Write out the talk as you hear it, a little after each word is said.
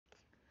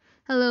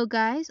Hello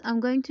guys, I'm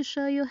going to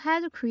show you how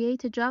to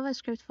create a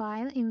JavaScript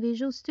file in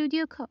Visual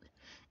Studio Code.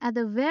 At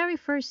the very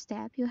first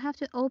step, you have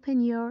to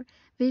open your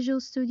Visual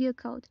Studio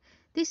Code.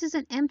 This is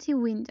an empty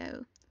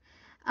window.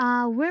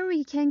 Where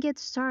we can get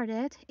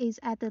started is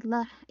at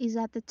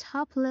the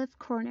top left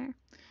corner.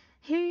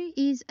 Here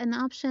is an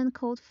option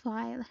called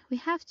File. We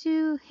have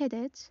to hit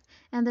it,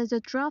 and there's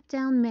a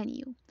drop-down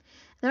menu.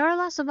 There are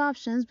lots of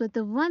options, but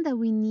the one that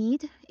we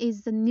need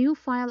is the New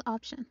File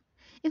option.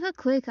 If I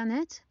click on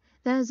it,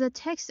 there's a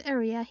text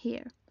area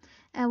here,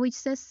 which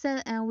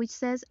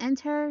says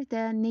enter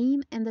the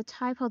name and the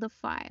type of the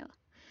file.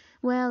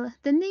 Well,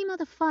 the name of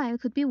the file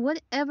could be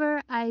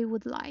whatever I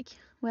would like.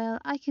 Well,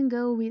 I can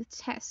go with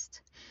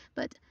test,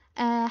 but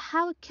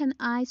how can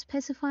I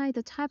specify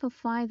the type of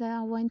file that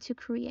I want to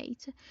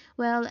create?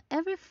 Well,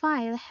 every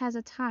file has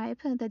a type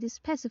that is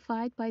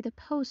specified by the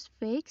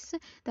postfix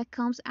that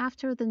comes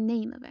after the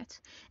name of it.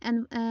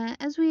 And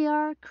as we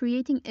are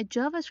creating a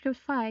JavaScript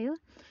file,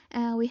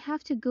 we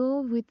have to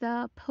go with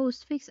the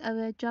postfix of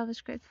a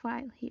JavaScript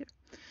file here.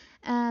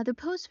 The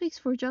postfix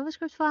for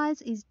JavaScript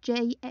files is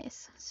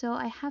JS, so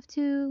I have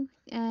to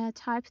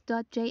type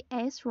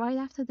 .js right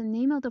after the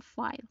name of the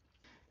file.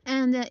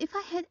 And if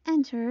I hit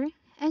enter,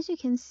 as you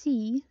can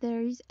see, there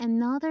is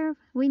another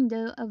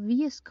window of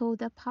vscode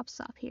that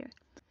pops up here.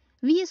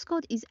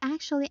 vscode is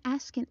actually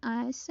asking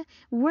us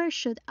where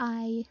should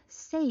I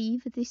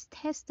save this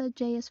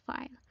test.js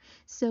file.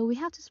 So we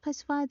have to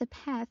specify the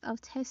path of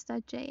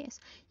test.js.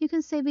 You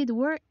can save it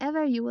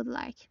wherever you would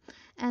like,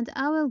 and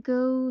I will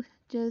go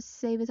just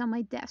save it on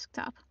my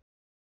desktop.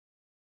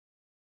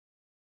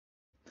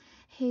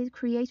 Hit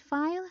create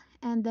file,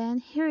 and then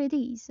here it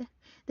is.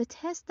 The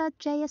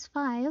test.js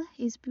file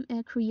is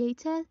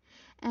created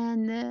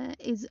and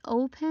is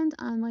opened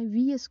on my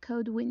VS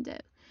Code window.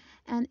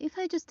 And if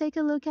I just take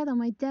a look at on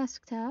my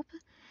desktop,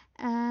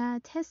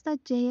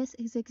 test.js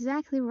is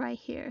exactly right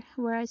here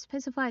where I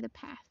specify the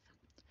path.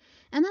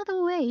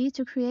 Another way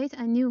to create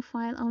a new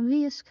file on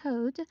VS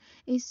Code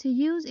is to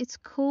use its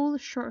cool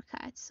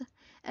shortcuts.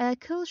 A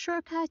cool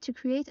shortcut to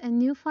create a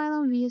new file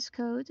on VS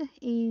Code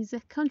is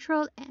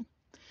Ctrl N.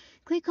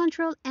 Click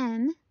Ctrl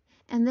N,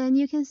 and then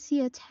you can see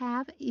a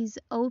tab is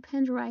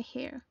opened right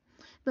here.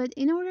 But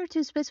in order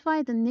to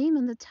specify the name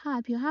and the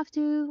type, you have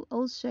to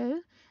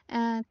also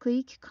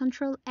click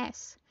Ctrl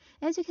S.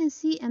 As you can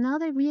see,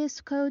 another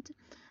VS Code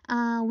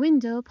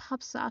window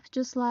pops up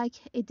just like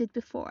it did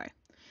before.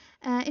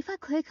 If I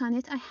click on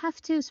it, I have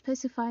to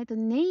specify the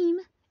name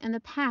and the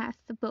path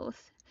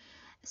both.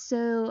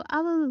 So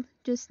I will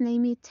just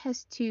name it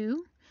test2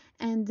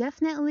 and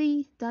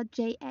definitely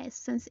 .js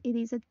since it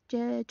is a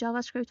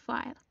JavaScript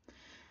file.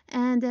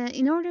 And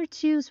in order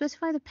to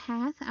specify the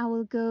path, I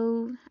will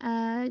go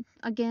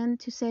again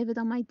to save it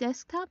on my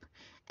desktop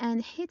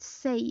and hit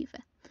save.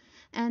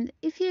 And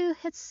if you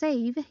hit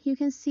save, you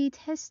can see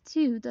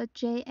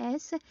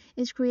test2.js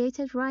is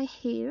created right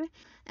here.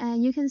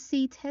 And you can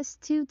see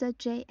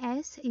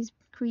test2.js is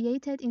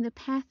created in the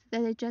path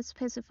that I just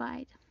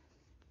specified.